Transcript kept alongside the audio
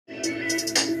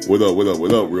What up,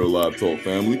 Real Live Talk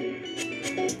family?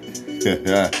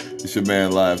 It's your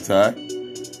man Live Ty.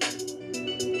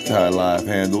 Ty Live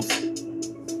Handles.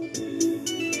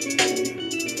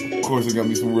 Of course, I got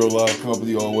me some Real Live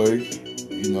company always.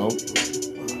 You know,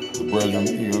 the brethren.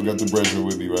 You know, got the brethren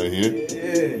with me right here.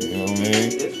 Yeah. You know what I mean?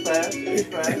 It's fast.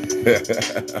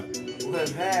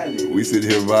 Let's have it. We sit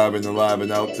here vibing and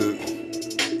living out to,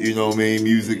 you know what I mean,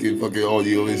 music and fucking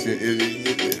audio and shit.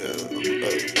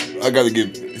 I gotta give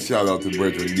a shout out to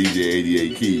brethren DJ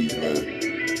 88 Keys, man.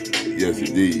 Yes,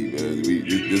 indeed, man.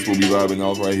 This will be vibing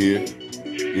off right here.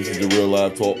 This is the Real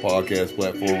Live Talk podcast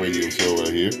platform radio show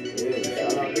right here. Yeah,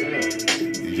 shout out to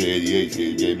him. DJ 88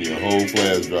 he gave me a whole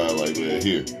flash drive like that.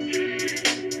 Here,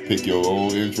 pick your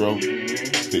own intro,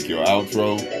 pick your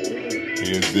outro.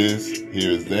 Here's this,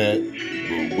 here's that,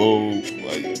 boom, boom.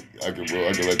 Like I can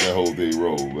let that whole thing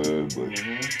roll, man. But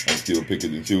I'm still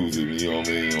picking and choosing, you know what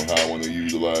I mean, on how I want to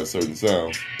utilize certain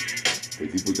sounds.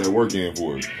 Cause he put that work in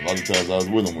for it. A lot of times I was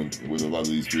with him with a lot of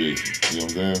these creations. You know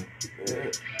what I'm saying?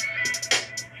 Yeah.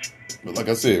 But like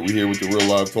I said, we're here with the Real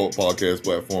Live Talk podcast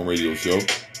platform radio show.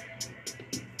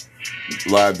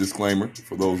 Live disclaimer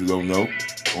for those who don't know,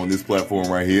 on this platform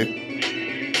right here,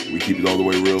 we keep it all the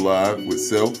way real live with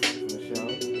self,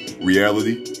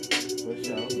 reality,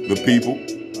 the people,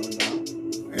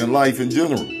 and life in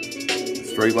general.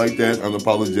 Straight like that,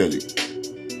 unapologetic.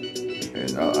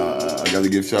 And I got to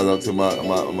give shout out to my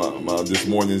this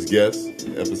morning's guest,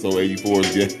 episode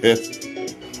 84's guest,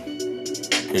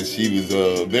 because she was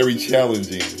very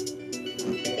challenging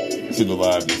to the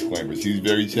live disclaimer. She's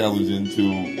very challenging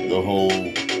to the whole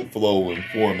flow and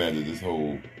format of this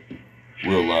whole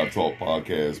Real Live Talk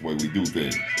podcast way we do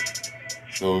things.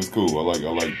 So it's cool. I like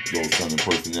those kind of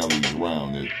personalities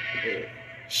around that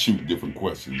shoot different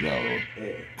questions out or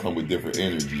come with different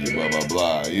energy, blah, blah,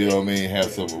 blah. You know what I mean?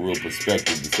 Have some real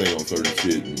perspective to say on certain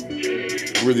shit and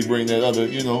really bring that other,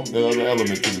 that other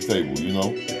element to the table, you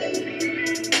know?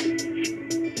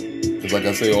 Because like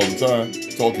I say all the time,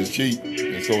 talk is cheap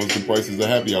and so is the prices of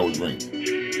happy hour drinks.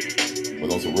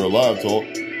 But on some real live talk,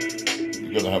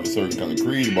 you're going to have a certain kind of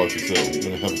creed about yourself. You're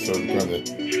going to have a certain kind of,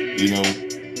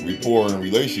 rapport and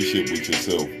relationship with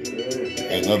yourself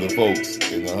and other folks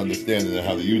and the understanding of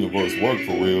how the universe works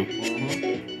for real.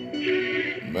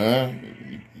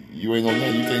 Man, you ain't on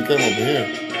that. You can't come over here.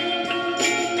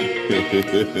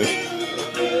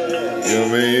 You know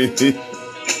what I mean? You see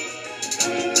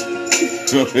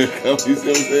what I'm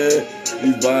saying?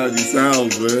 These buying these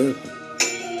sounds, man.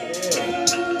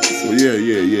 So yeah.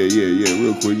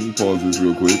 Real quick, you can pause this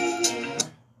real quick.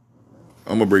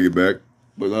 I'm gonna bring it back.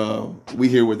 But we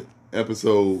here with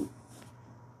episode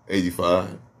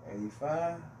 85.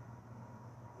 85?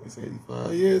 It's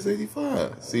 85. Yeah, it's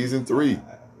 85. Season 3.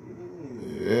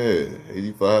 Yeah,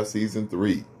 85 season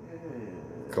 3.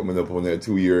 Coming up on that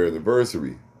 2-year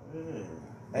anniversary.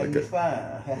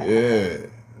 85. Yeah,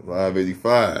 live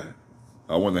 85.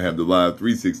 I want to have the live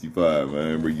 365,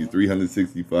 man. Bring you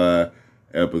 365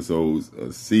 episodes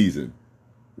a season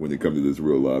when it comes to this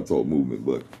Real Live Talk movement.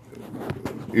 But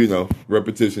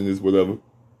repetition is whatever.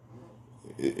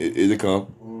 It'll come.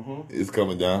 It's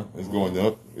coming down. It's going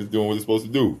up. It's doing what it's supposed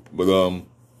to do. But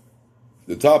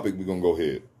the topic we're gonna go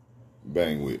ahead,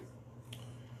 bang with.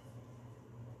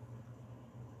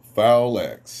 Foul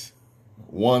acts.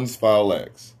 One's foul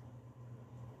acts.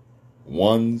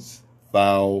 One's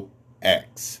foul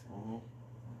acts.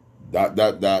 Dot,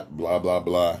 blah, blah,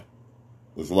 blah.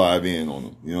 Let's live in on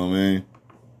them. You know what I mean?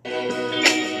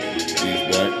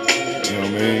 He's back. You know what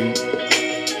I mean?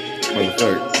 Matter of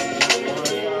fact,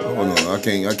 hold on. I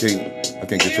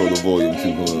can't control the volume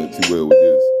too well with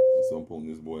this. So I'm pulling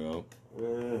this boy out.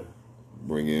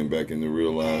 Bring him back into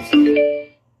real life. Yeah.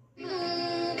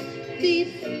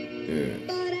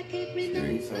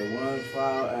 So one's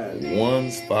foul acts.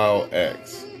 One's foul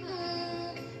acts.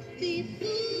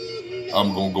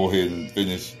 I'm gonna go ahead and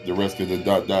finish the rest of the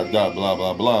dot, blah,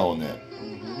 blah, blah on that.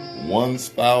 One's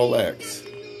foul acts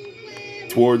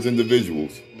towards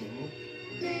individuals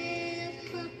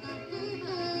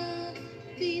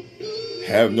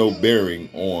have no bearing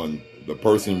on the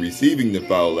person receiving the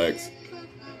foul acts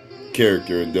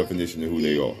character and definition of who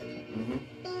they are.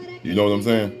 You know what I'm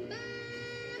saying?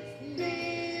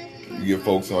 You get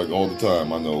folks like all the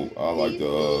time. I know I like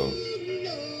to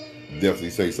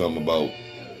definitely say something about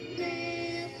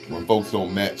when folks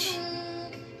don't match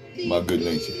my good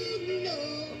nature.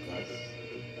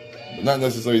 But not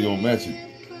necessarily don't match it.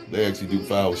 They actually do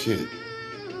foul shit.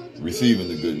 Receiving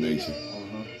the good nature.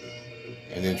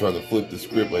 And then try to flip the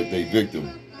script like they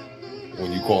victim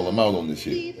when you call them out on the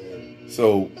shit.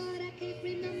 So,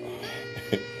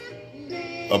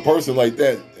 a person like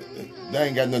that, that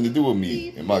ain't got nothing to do with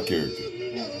me and my character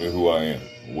and who I am,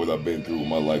 what I've been through,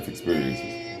 my life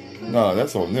experiences. Nah,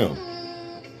 that's on them.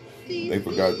 They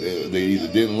forgot, they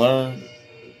either didn't learn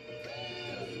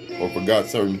or forgot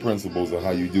certain principles of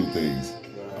how you do things,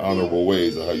 honorable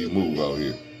ways of how you move out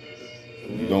here.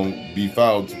 You don't be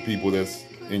foul to people that's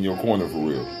in your corner for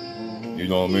real. You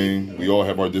know what I mean? We all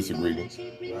have our disagreements.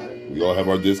 We all have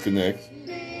our disconnects.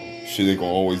 Shit ain't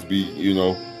gonna always be, you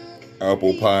know,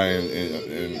 apple pie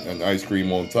and ice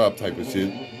cream on top type of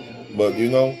shit. But, you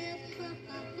know,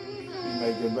 you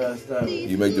make the best of it.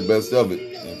 You make the best of it.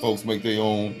 And folks make their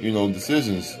own, you know,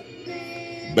 decisions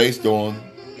based on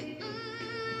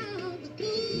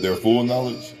their full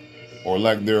knowledge or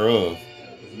lack thereof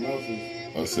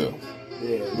of self.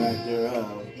 Yeah, lack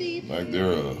thereof. Lack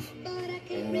thereof.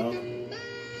 You know?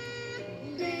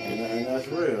 And that's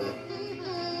real.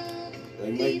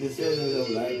 They make decisions of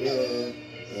like,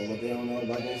 and what they don't know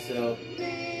about themselves.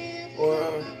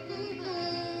 Or,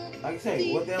 like I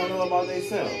say, what they don't know about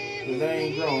themselves. Because they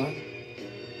ain't growing.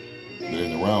 They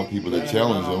ain't around people that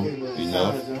challenge them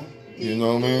enough. You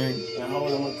know what I mean? And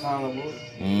hold them accountable.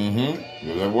 Mm-hmm.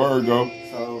 Yeah, that word go.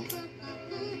 So,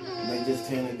 they just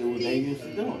tend to do what they used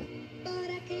to doing.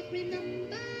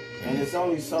 And it's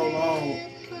only so long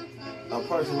a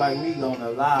person like me gonna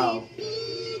allow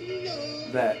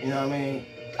that, you know what I mean?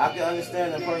 I can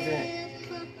understand the person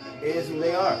is who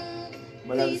they are.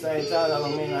 But at the same time, that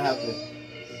don't mean I have to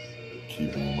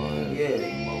keep them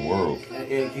in my world.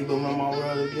 Yeah, keep them in my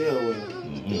world to deal with.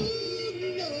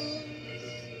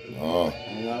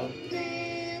 You know?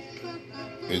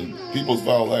 And people's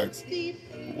foul acts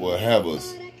will have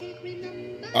us.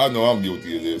 I know I'm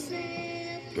guilty of this.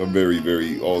 I'm very,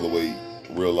 very all the way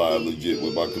real live legit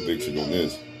with my conviction on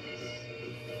this.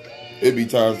 It be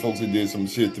times folks that did some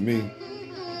shit to me.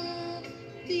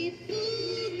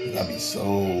 And I be so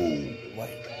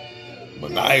like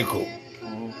maniacal,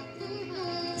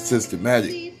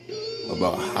 systematic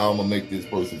about how I'm gonna make this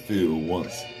person feel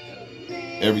once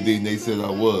everything they said I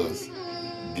was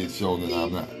gets shown that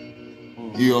I'm not.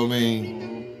 You know what I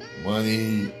mean?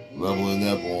 Money, leveling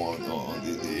up on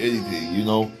anything, you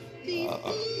know.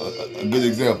 A good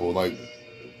example, like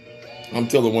I'm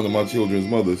telling one of my children's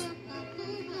mothers,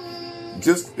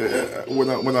 just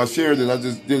when I shared it, I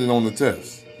just did it on the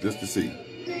test, just to see.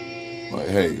 Like,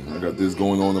 hey, I got this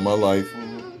going on in my life.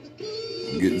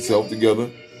 I'm getting self together.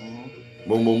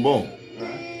 Boom, boom, boom.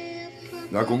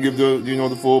 Not gonna give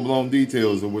the full blown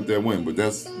details of what that went, but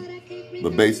that's the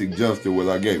basic gist of what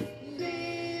I gave.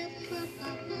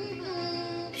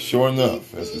 Sure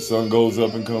enough, as the sun goes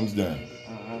up and comes down,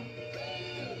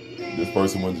 this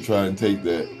person wanted to try and take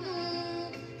that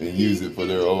and use it for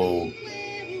their own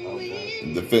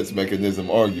defense mechanism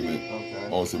argument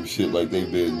on some shit like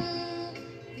they've been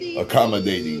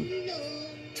accommodating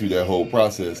to that whole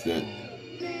process that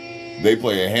they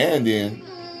play a hand in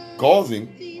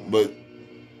causing, but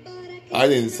I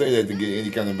didn't say that to get any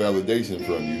kind of validation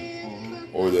from you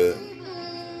or to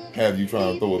have you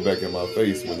trying to throw it back in my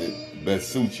face when it best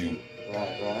suits you.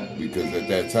 Right. Because at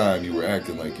that time you were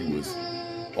acting like you was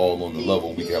all on the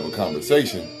level we could have a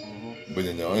conversation, but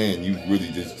in the end you really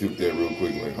just took that real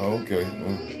quick like, oh, okay.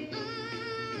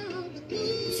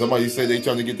 Somebody say they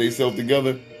trying to get themselves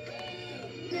together.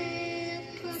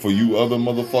 For you other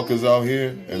motherfuckers out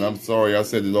here, and I'm sorry I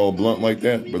said it all blunt like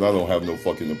that, but I don't have no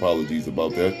fucking apologies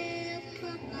about that.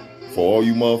 For all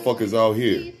you motherfuckers out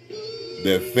here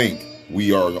that think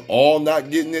we are all not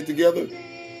getting it together,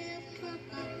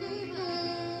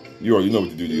 you already know what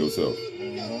to do to yourself.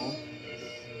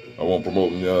 I won't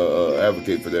promote and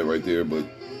advocate for that right there, but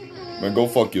man, go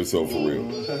fuck yourself for real.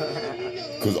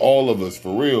 Because all of us,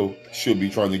 for real, should be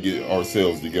trying to get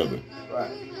ourselves together.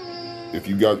 Right. If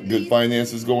you got good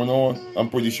finances going on, I'm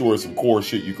pretty sure it's some core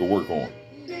shit you can work on.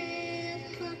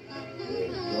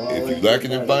 If you're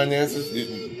lacking in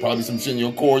finances, probably some shit in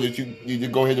your core that you need to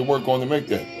go ahead and work on to make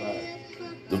that. Right.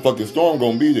 The fucking storm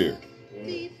gonna be there.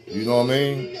 You know what I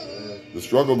mean? The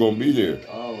struggle gonna be there.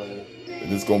 Always.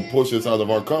 And it's gonna push us out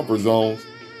of our comfort zones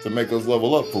to make us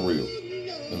level up for real.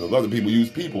 And a lot of people use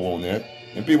people on that,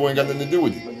 and people ain't got nothing to do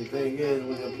with it. But the thing is,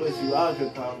 when they push you out your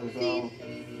comfort zone,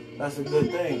 that's a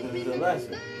good thing because it's a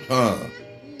lesson.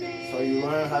 So you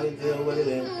learn how to deal with it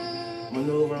and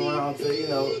maneuver around to,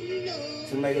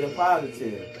 to make it a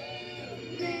positive.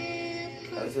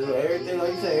 I said, well, everything,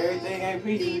 like you said, everything ain't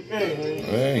peachy and cream.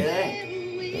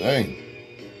 It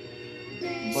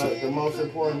ain't. But the most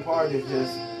important part is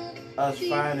just us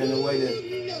finding a way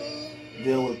to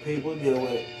deal with people, deal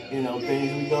with,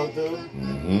 things we go through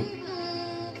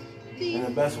in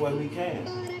the best way we can.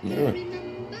 Yeah.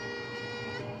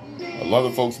 A lot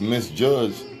of folks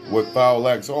misjudge what foul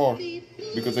acts are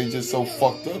because they just so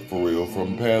fucked up for real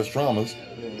from past traumas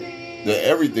that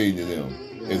everything to them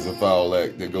is a foul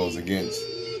act that goes against,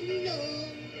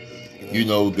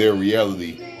 their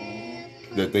reality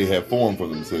that they have formed for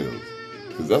themselves.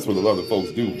 Because that's what a lot of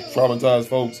folks do. Traumatized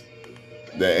folks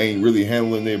that ain't really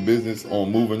handling their business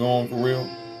on moving on for real.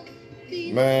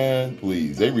 Man,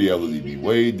 please, their reality be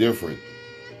way different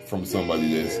from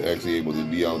somebody that's actually able to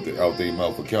be out their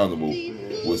mouth accountable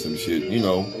with some shit, They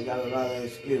got a lot of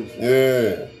excuses.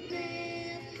 Yeah.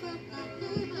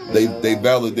 They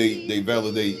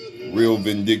validate real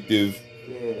vindictive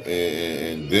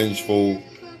and vengeful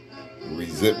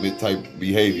resentment type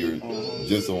behavior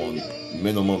just on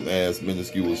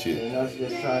minuscule shit. And that's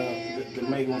just trying to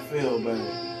make them feel better.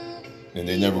 And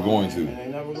they're never going to.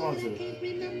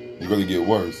 You're going to get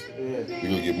worse. Yeah. You're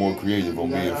going to get more creative on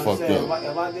being fucked up.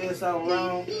 If I did something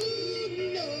wrong,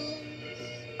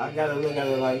 I got to look at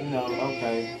it like,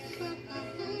 okay,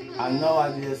 I know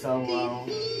I did something wrong.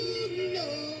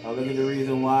 I look at the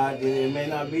reason why I did it. It may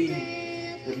not be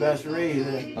the best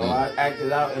reason, or I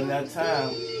acted out in that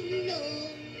time,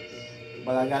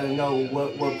 but I got to know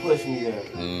what pushed me there.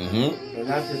 Mm-hmm. And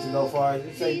that's just to go far as,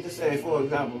 just say for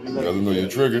example, relationship. You got to know your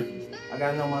trigger. I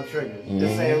got to know my trigger.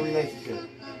 Just say a relationship.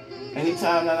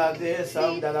 Anytime that I did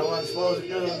something that I wasn't supposed to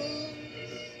do,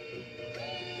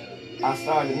 I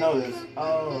started to notice,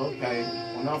 oh, okay,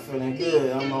 when I'm feeling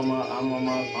good, I'm on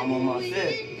my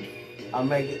shit. I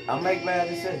make bad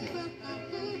decisions.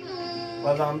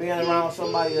 Whether I'm being around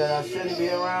somebody that I shouldn't be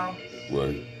around,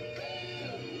 right,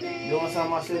 doing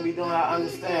something I shouldn't be doing, I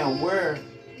understand where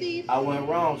I went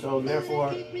wrong. So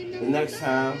therefore, the next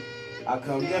time I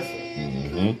come different.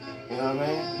 Mm-hmm. You know what I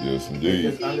mean? Yes, indeed.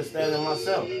 Just understanding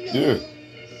myself. Yeah.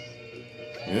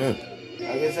 Yeah.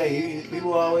 Like I say,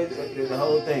 people always, the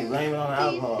whole thing, blame it on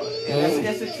alcohol. And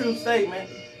it's a true statement,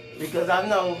 because I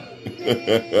know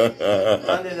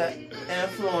under that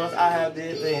influence, I have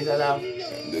did things that I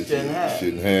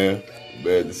shouldn't have.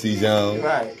 Bad decisions.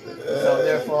 Right. So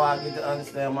therefore, I get to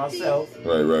understand myself.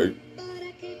 Right.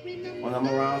 When I'm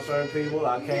around certain people,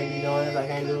 I can't be doing this, I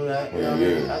can't do that. You know what I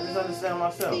mean? I just understand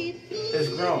myself. It's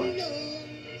growing.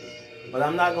 But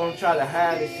I'm not going to try to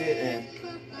hide this shit and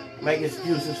make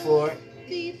excuses for it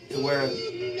to where,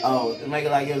 to make it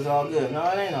like it was all good. No,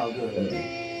 it ain't all good.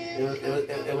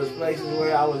 It was places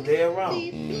where I was dead wrong.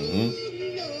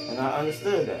 Mm-hmm. And I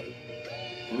understood that.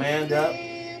 Manned up,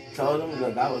 told them,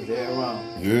 look, I was dead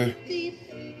wrong. Yeah.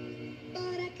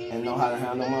 And know how to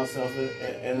handle myself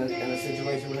in a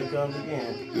situation when it comes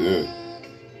again. Yeah.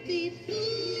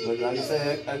 But like I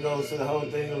said, that goes to the whole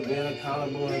thing of being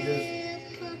accountable and just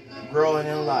growing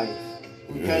in life.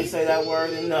 We can't say that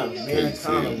word enough. Being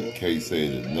accountable. Can't say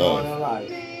it enough. Growing in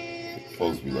life.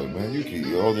 Folks be like, man, you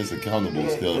keep all this accountable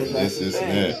stuff and this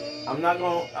and that. I'm not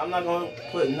gonna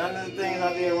put none of the things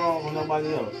I did wrong on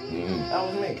nobody else. Mm-hmm. That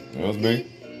was me. That was me.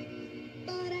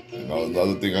 And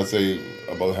another thing I say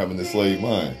about having the slave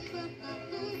mind,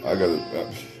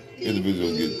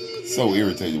 individuals get so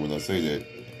irritated when I say that,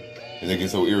 and they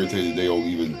get so irritated they don't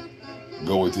even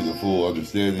go into the full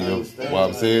understanding of why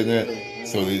I'm saying that.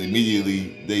 So they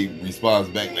immediately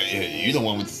respond back like, yeah, you don't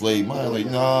want with the slave mind. Like,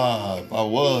 nah, if I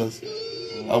was,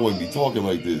 I wouldn't be talking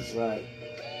like this. Right.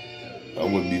 I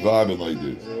wouldn't be vibing like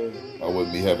this. I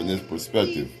wouldn't be having this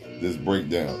perspective, this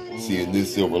breakdown, seeing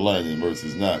this silver lining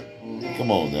versus not.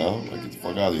 Come on now, like, get the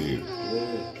fuck out of here.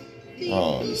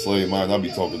 The slave mind I be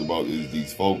talking about is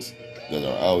these folks that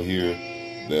are out here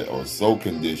that are so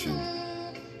conditioned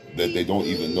that they don't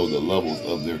even know the levels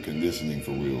of their conditioning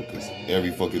for real. Because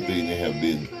every fucking thing they have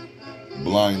been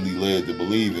blindly led to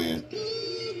believe in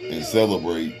and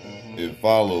celebrate and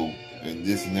follow and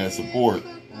this and that support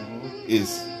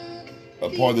is a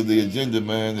part of the agenda,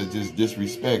 man, that just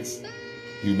disrespects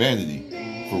humanity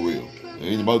for real. It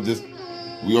ain't about just,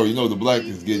 we already know the black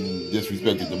is getting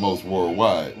disrespected the most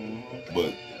worldwide,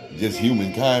 but just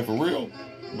humankind for real,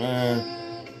 man.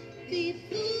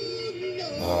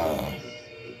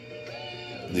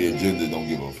 The agenda don't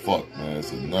give a fuck, man.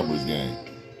 It's a numbers game.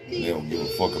 And they don't give a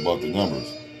fuck about the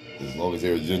numbers. As long as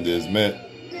their agenda is met,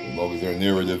 as long as their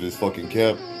narrative is fucking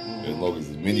kept, as long as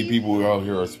many people out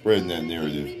here are spreading that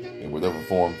narrative in whatever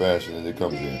form, fashion that it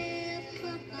comes in.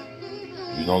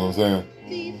 You know what I'm saying?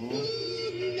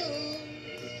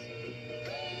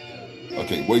 I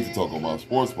can't wait to talk on my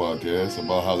sports podcast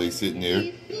about how they sitting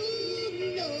there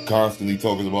constantly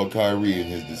talking about Kyrie and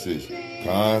his decision.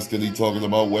 Constantly talking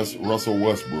about Russell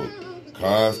Westbrook.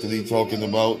 Constantly talking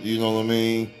about, you know what I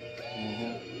mean?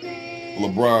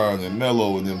 LeBron and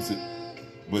Melo and them.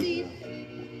 But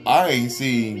I ain't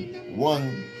seen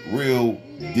one real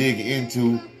dig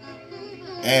into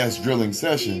ass drilling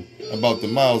session about the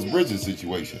Miles Bridges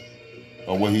situation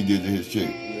or what he did to his chick.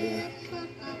 Yeah.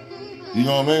 You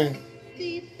know what I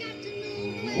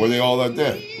mean? Were they all like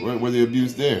that? Were the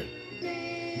abuse there?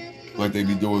 Like they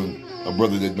be doing a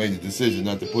brother that made the decision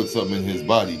not to put something in his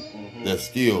body that's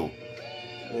still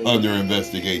under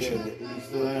investigation. Yeah, you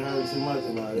still ain't heard too much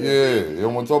about it. Yeah, they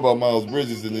don't want to talk about Miles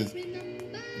Bridges and his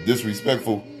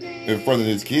disrespectful in front of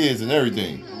his kids and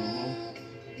everything.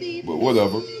 But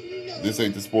whatever. This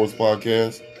ain't the sports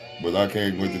podcast, but I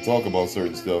can't wait to talk about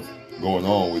certain stuff going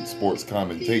on with sports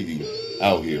commentating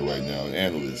out here right now, and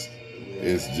analysts.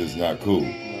 It's just not cool.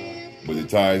 But it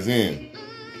ties in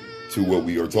to what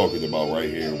we are talking about right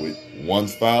here with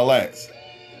one's foul acts.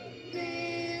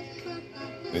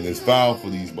 And it's foul for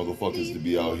these motherfuckers to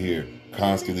be out here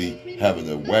constantly having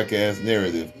a whack-ass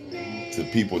narrative to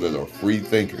people that are free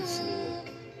thinkers.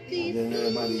 And then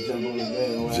everybody jump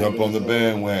on the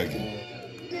bandwagon.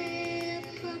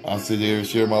 I sit there and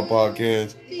share my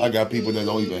podcast. I got people that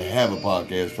don't even have a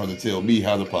podcast trying to tell me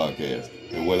how to podcast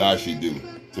and what I should do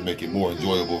to make it more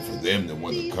enjoyable for them to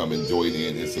want to come and join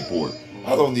in and support.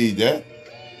 I don't need that.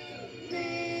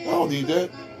 I don't need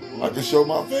that. I can show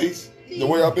my face the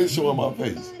way I've been showing my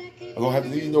face. I don't have to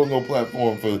need no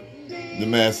platform for the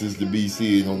masses to be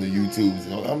seeing on the YouTubes.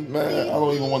 I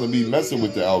don't even want to be messing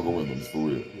with the algorithms for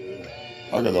real.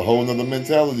 I got a whole nother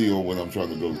mentality on what I'm trying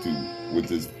to go to with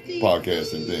this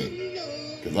podcasting thing.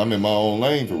 Because I'm in my own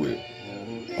lane for real.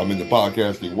 I'm in the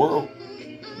podcasting world.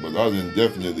 But I done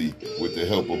definitely, with the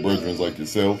help of brethren like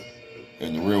yourself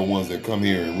and the real ones that come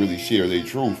here and really share their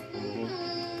truth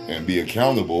and be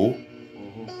accountable.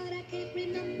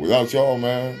 Without y'all,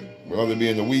 man, without it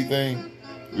being the we thing,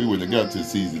 we wouldn't have got to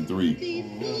season 3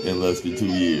 in less than 2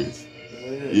 years.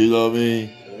 You know what I mean?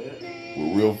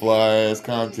 With real fly-ass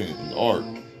content and art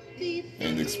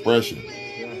and expression.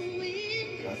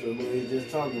 That's what we were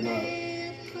just talking about.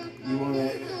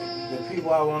 The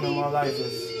people I want in my life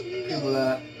is people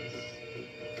that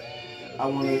I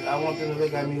want them to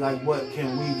look at me like, what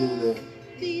can we do to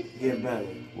get better?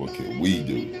 What can we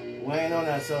do? We ain't on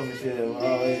that selfish shit.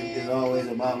 It's always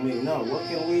about me. No, what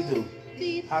can we do?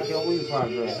 How can we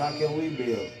progress? How can we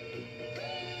build?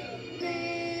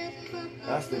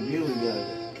 That's the beauty of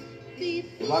it.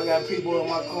 If I got people in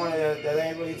my corner that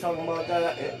ain't really talking about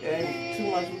that, it ain't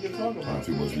too much we can talk about. Not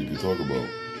too much we can talk about.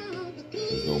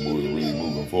 There's no more really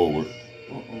moving forward.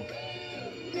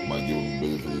 Might give them a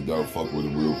benefit of the doubt, fuck with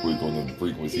them real quick on the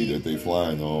frequency that they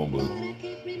flying on, but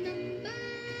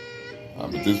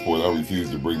at this point I refuse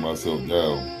to bring myself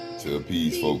down to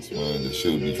appease folks, man, that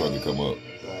should be trying to come up.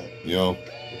 You know?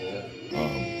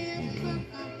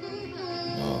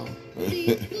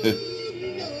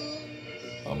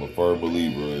 I'm a firm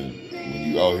believer in when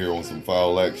you out here on some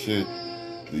foul act shit,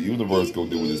 the universe gonna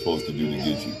do what it's supposed to do to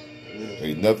get you.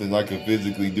 Ain't nothing I can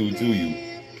physically do to you.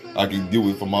 I can do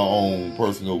it for my own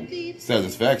personal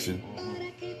satisfaction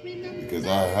because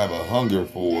I have a hunger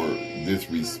for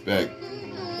disrespect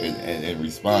and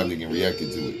responding and reacting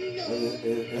to it.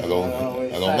 I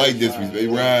don't like disrespect.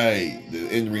 Right, the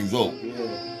end result.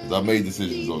 Because I made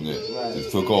decisions on that.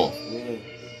 Just took off.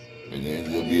 And it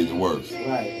ended up being the worst.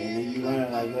 Right, and then you learn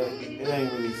like that, it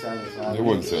ain't really satisfying. It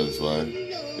wasn't satisfying.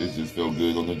 It just felt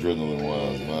good on the adrenaline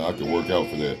wise, man. I could work out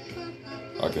for that.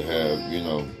 I could have,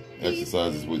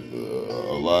 exercises with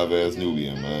a live ass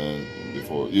Nubian, man.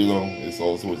 Before, it's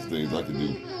all sorts of things I could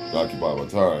do to occupy my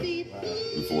time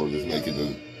before just making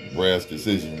a brash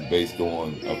decision based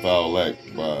on a foul act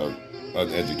by an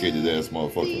uneducated ass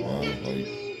motherfucker, man.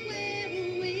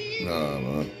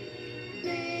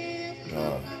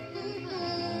 Nah.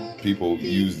 People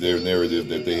use their narrative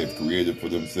that they have created for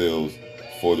themselves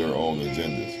for their own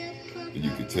agendas. And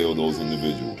you can tell those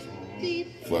individuals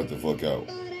flat the fuck out.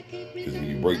 Because when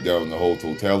you break down the whole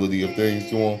totality of things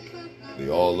to them, they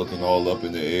all looking all up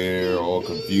in the air, all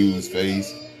confused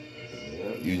face.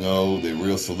 They're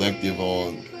real selective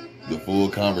on the full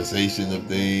conversation of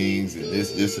things and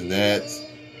this and that.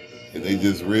 And they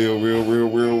just real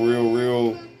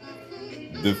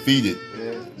defeated.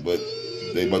 But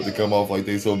they about to come off like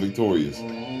they so victorious.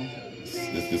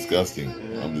 It's disgusting.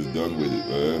 I'm just done with it,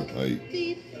 man.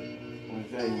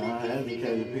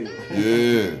 Educated people.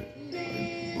 Yeah.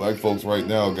 Black folks right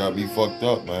now got me fucked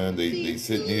up, man. They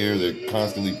sitting here, they're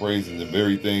constantly praising the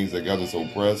very things that got us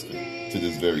oppressed to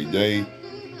this very day.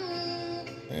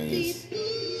 And it's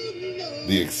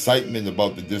the excitement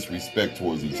about the disrespect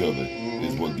towards each other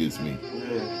is what gets me.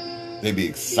 They be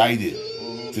excited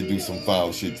to do some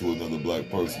foul shit to another black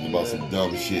person about some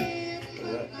dumb shit.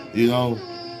 I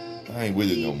ain't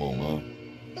with it no more, man.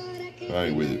 I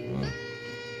ain't with it, man.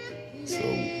 So,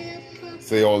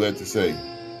 say all that to say,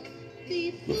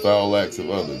 the foul acts of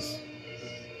others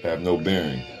have no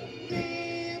bearing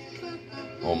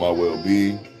on my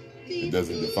well-being. It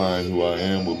doesn't define who I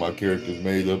am, what my character is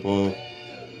made up of.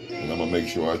 And I'm going to make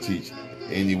sure I teach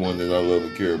anyone that I love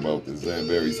and care about the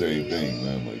very same thing,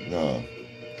 man. I'm like, nah.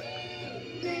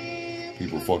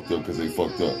 People fucked up because they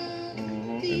fucked up.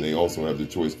 And they also have the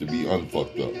choice to be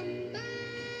unfucked up.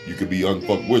 You could be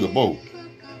unfucked with a both,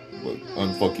 but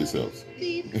unfuck yourselves.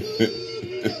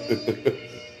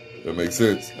 That makes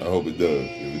sense? I hope it does.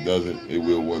 If it doesn't, it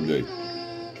will one day.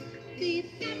 We're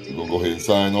going to go ahead and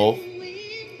sign off.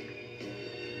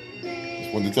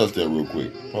 Just wanted to touch that real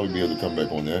quick. Probably be able to come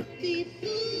back on that. We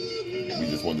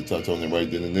just wanted to touch on it right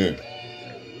then and there.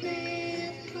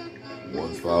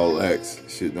 One's foul acts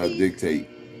should not dictate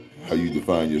how you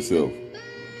define yourself.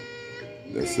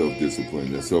 That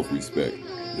self-discipline, that self-respect,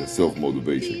 that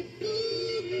self-motivation.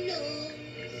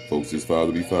 Folks just file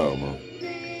to be filed, man.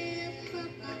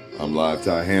 I'm live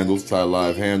Ty Handles, Ty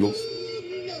Live Handles.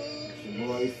 It's your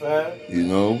boy Fat. You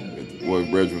know, it's the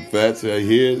boy Brethren Fats right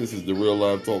here. This is the Real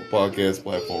Live Talk Podcast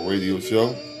Platform Radio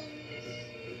Show.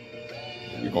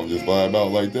 We're going to just vibe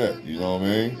out like that, you know what I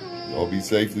mean? Y'all be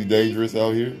safely dangerous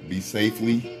out here. Be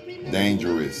safely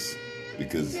dangerous.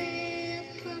 Because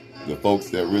the folks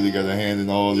that really got a hand in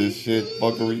all this shit,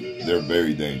 fuckery, they're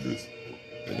very dangerous.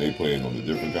 And they playing on a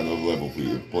different kind of level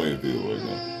playing field right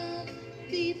now.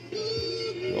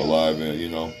 Y'all live in, you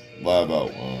know, live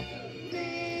out, man.